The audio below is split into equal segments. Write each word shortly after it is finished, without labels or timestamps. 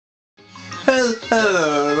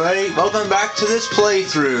Hello everybody, welcome back to this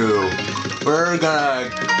playthrough. We're gonna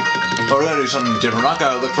do something different. We're not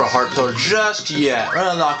gonna look for a heart pillar just yet. We're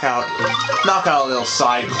gonna knock out a little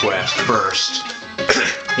side quest first.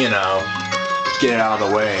 You know, get it out of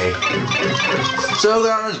the way. So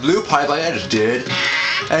go on this blue pipe like I just did,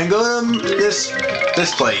 and go to this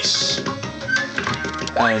place,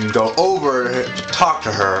 and go over to talk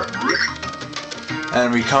to her.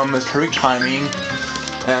 And we come with perfect timing.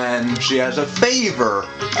 And she has a favor.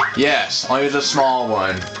 Yes, only a small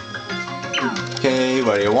one. Okay,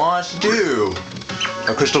 what do you want us to do?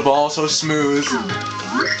 A crystal ball so smooth.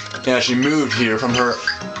 Yeah, she moved here from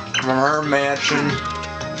her mansion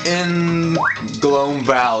in Gloam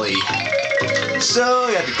Valley. So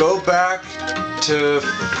you have to go back to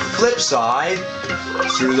Flipside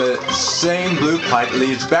through the same blue pipe that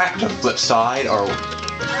leads back to Flipside or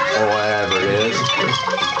whatever it is.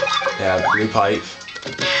 Yeah, blue pipe.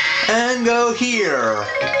 And go here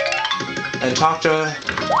and talk to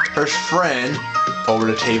her friend over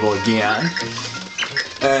the table again.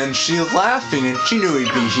 And she's laughing and she knew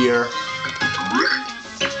he'd be here.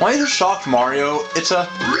 Why are you shocked, Mario? It's the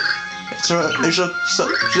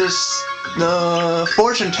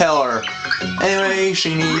fortune teller. Anyway,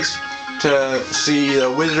 she needs to see the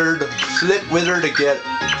flip wizard to get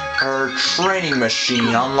her training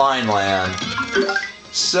machine on Line Land.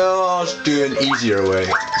 So I'll just do an easier way.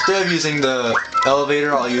 Instead of using the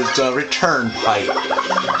elevator, I'll use the return pipe.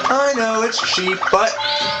 I know it's cheap, but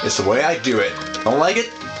it's the way I do it. Don't like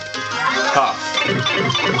it? Tough.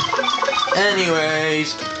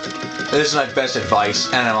 Anyways, this is my best advice,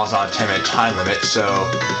 and I'm also on a 10-minute time limit,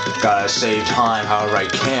 so gotta save time however I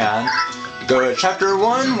can. Go to chapter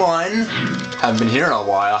 1-1. Haven't been here in a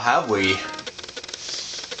while, have we?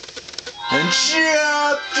 And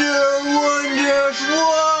chapter 1-1!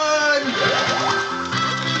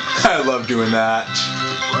 I love doing that.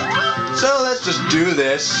 So let's just do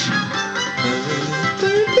this.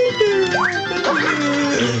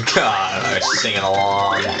 God, I'm singing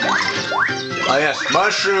along. Oh yes,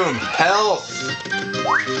 mushroom, health!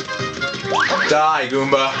 Die,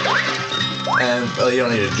 Goomba. And you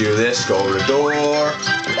don't need to do this. Go over the door.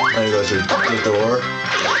 Let me go through the door.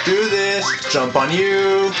 Do this, jump on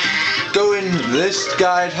you. Go in this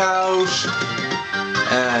guy's house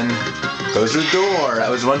and go through the door that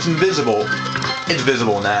was once invisible. It's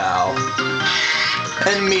visible now.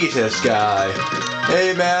 And meet this guy.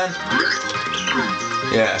 Hey man.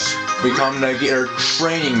 Yes, we come to get our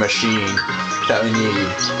training machine that we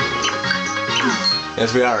need.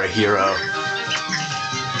 Yes, we are a hero.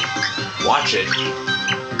 Watch it.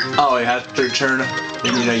 Oh, we have to return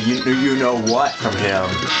you know what from him.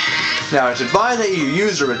 Now, it's advised that you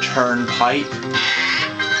use a return pipe,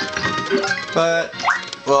 but,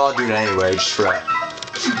 well, I'll do it anyway,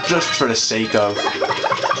 just for the sake of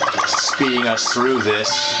speeding us through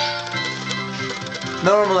this.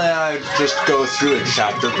 Normally, I just go through a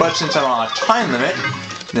chapter, but since I'm on a time limit,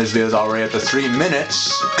 and this video's already up to 3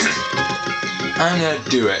 minutes, I'm gonna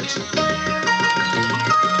do it.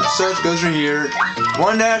 So it goes through here,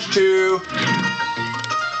 1-2,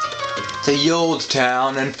 to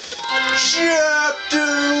Yoldstown, and Chapter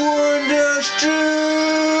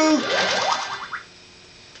 1-2!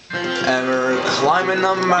 And we're climbing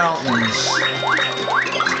the mountains.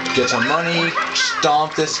 Get some money,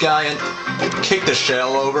 stomp this guy, and kick the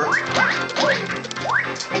shell over.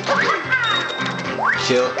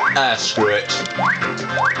 Kill. Screw it.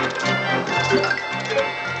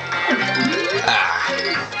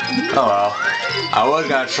 Oh well. I was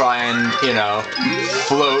gonna try and, you know,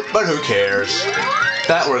 float, but who cares?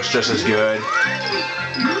 That works just as good.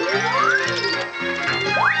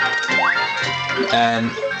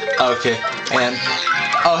 And, okay, and,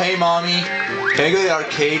 oh hey mommy, can I go to the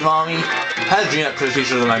arcade, mommy? I had a dream that Christmas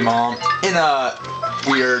pictures of my mom in a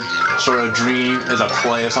weird sort of dream, as a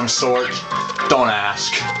play of some sort. Don't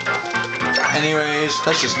ask. Anyways,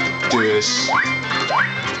 let's just do this.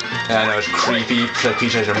 And I know it's creepy, because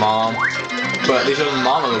Peach has your mom, but at least it was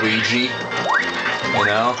Mama Luigi, you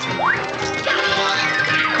know?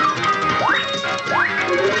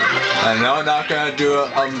 And now I'm not gonna do a,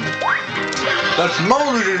 that's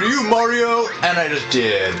Mama Luigi to you, Mario! And I just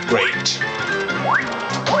did. Great.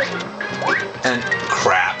 And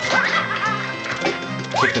crap.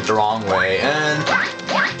 Kicked it the wrong way, and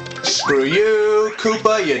screw you,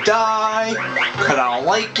 Koopa, you die, cause I don't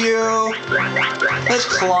like you. Let's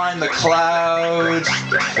climb the clouds,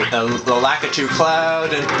 the Lakitu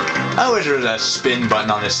cloud, and I wish there was a spin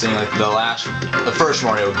button on this thing like the first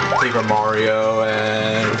Mario, Paper Mario,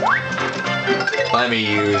 and let me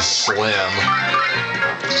use Slim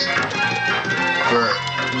for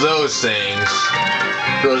those things.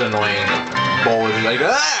 Those annoying boulders. Like,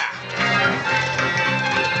 ah!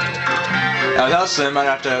 Now without them, I'd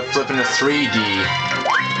have to flip into 3D.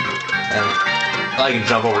 And I can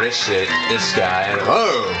jump over this guy. And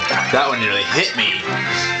oh! That one nearly hit me.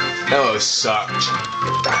 That was sucked.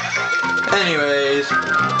 Anyways,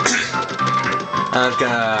 I'm just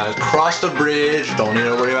gonna cross the bridge. Don't need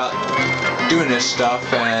to worry about doing this stuff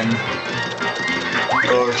and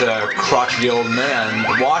go over to crotchety old man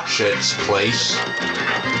Watch It's place.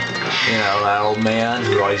 You know, that old man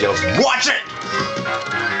who always yells, "Watch it!"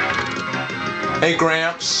 Hey,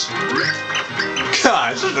 Gramps.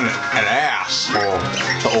 God, such an asshole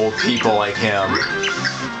to old people like him.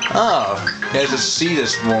 Oh, you guys just see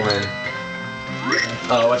this woman.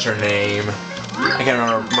 Oh, what's her name? I can't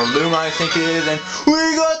remember. Maluma, I think it is. And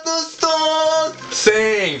we got the song!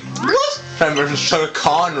 Sing! What? I remember Chuck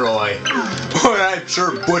Conroy. Boy, I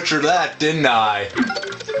sure butchered that, didn't I?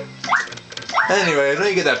 Anyways, let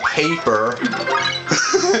me get that paper.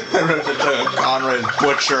 I remember Chuck Conroy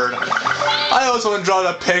butchered. I also want to draw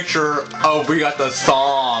the picture of We Got the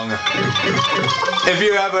Song. If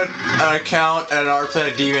you have an account and an art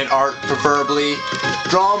planet Deviant Art, preferably,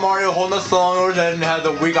 draw Mario holding the song over his head and have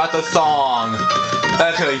the We Got the Song.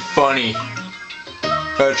 That's gonna be funny.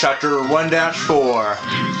 Go to chapter 1-4.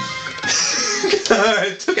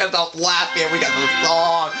 I took myself laughing and We Got the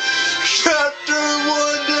Song. Chapter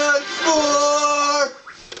 1-4!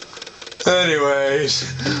 Anyways,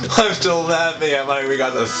 I'm still laughing at my We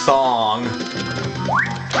Got the Song.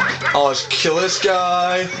 I'll just kill this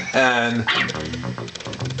guy and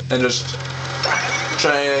just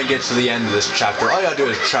try to get to the end of this chapter. All you gotta do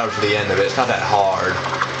is travel to the end of it. It's not that hard.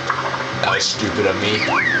 That was stupid of me.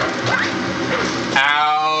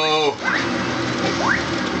 Ow!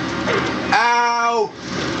 Ow!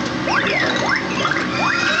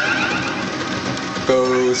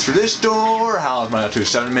 Go through this door. How am I up to?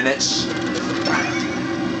 7 minutes?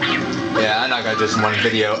 Yeah, I'm not gonna do this in one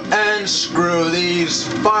video. And screw these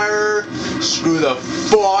fire. Screw the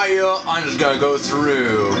fire. I'm just gonna go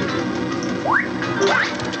through.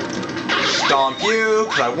 Stomp you,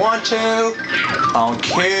 because I want to. I don't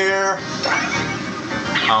care.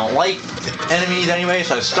 I don't like enemies anyway,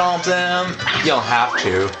 so I stomp them. You don't have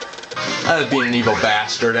to. I'm just being an evil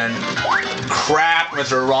bastard and crap, went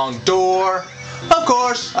through the wrong door. Of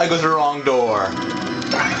course, I go through the wrong door.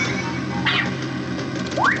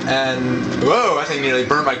 And, whoa, that thing nearly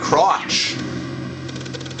burned my crotch.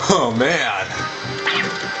 Oh, man.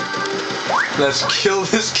 Let's kill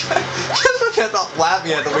this guy. Just look at that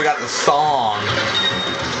laughing at that We Got the Song.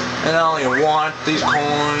 And I don't even want these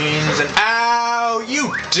coins. And, ow,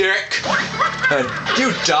 you dick. And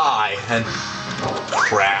you die. And,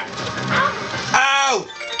 crap. Ow!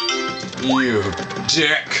 You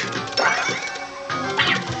dick.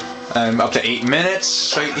 I'm up to 8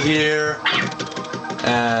 minutes right here.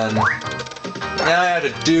 And now I have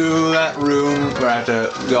to do that room where I have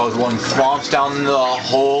to go one swamps down the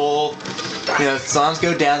hole. You know, swamps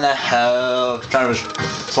go down the hole. Trying to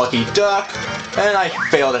plucky duck. And I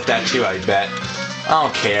failed at that too, I bet. I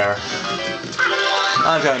don't care.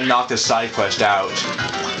 I'm gonna knock this side quest out.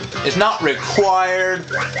 It's not required,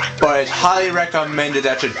 but it's highly recommended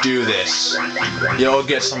that you do this. You'll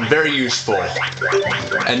get some very useful.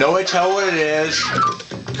 And nobody tell what it is.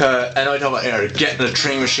 And nobody tell what getting the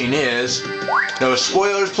train machine is. No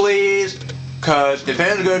spoilers, please. Cause if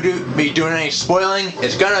anyone's gonna be doing any spoiling,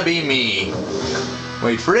 it's gonna be me.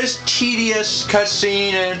 Wait for this tedious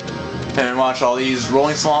cutscene and watch all these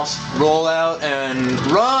rolling swamps roll out and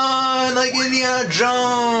run like Indiana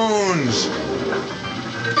Jones.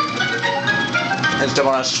 And step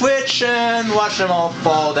on a switch and watch them all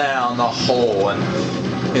fall down the hole and,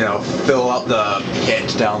 you know, fill up the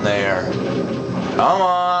pit down there. Come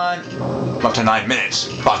on. I'm up to 9 minutes.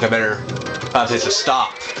 Fuck, I better find a place to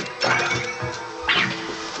stop.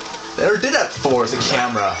 They never did that before with the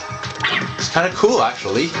camera. It's kind of cool,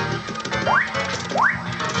 actually.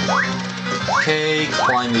 Okay,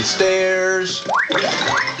 climb these stairs.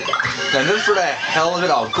 And just for the hell of it,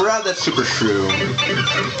 I'll grab that super shroom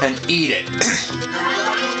and eat it.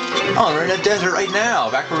 Oh, we're in the desert right now,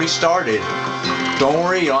 back where we started. Don't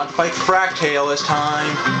worry, you don't have to fight Fractail this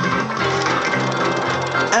time.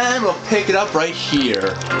 And we'll pick it up right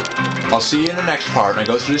here. I'll see you in the next part when I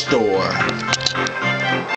go through this door.